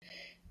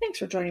Thanks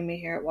for joining me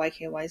here at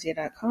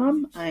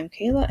YKYZ.com. I'm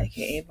Kayla,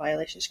 aka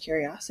Violacious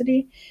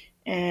Curiosity,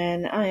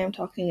 and I am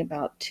talking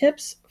about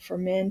tips for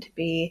men to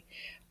be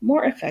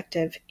more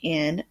effective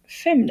in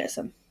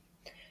feminism.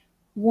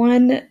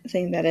 One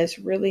thing that is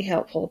really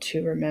helpful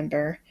to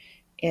remember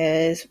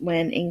is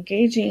when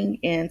engaging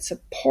in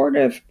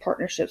supportive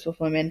partnerships with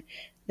women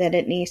that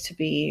it needs to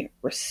be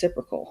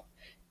reciprocal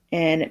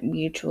and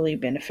mutually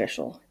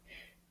beneficial.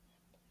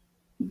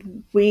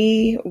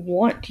 We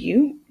want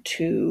you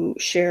to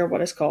share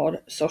what is called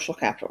social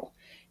capital,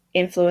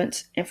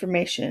 influence,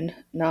 information,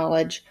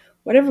 knowledge,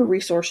 whatever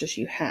resources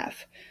you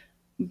have.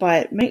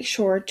 But make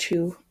sure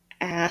to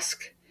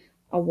ask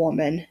a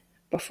woman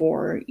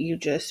before you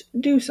just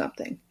do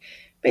something.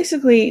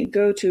 Basically,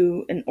 go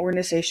to an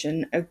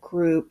organization, a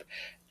group,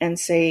 and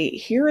say,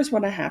 here is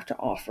what I have to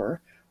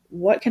offer.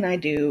 What can I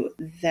do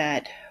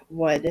that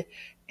would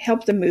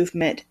help the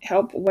movement,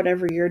 help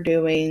whatever you're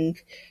doing,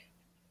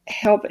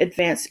 help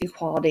advance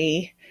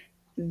equality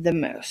the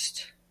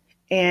most?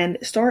 And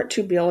start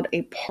to build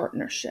a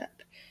partnership.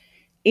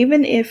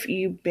 Even if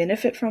you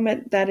benefit from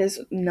it, that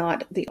is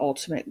not the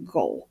ultimate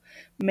goal.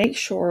 Make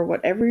sure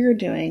whatever you're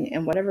doing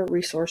and whatever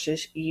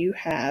resources you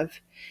have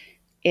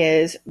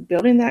is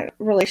building that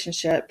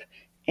relationship,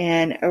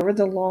 and over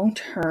the long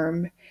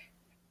term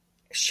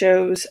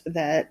shows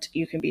that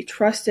you can be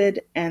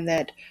trusted and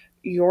that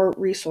your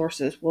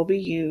resources will be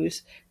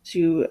used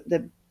to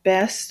the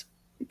best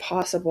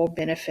possible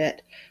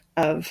benefit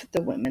of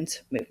the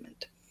women's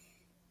movement.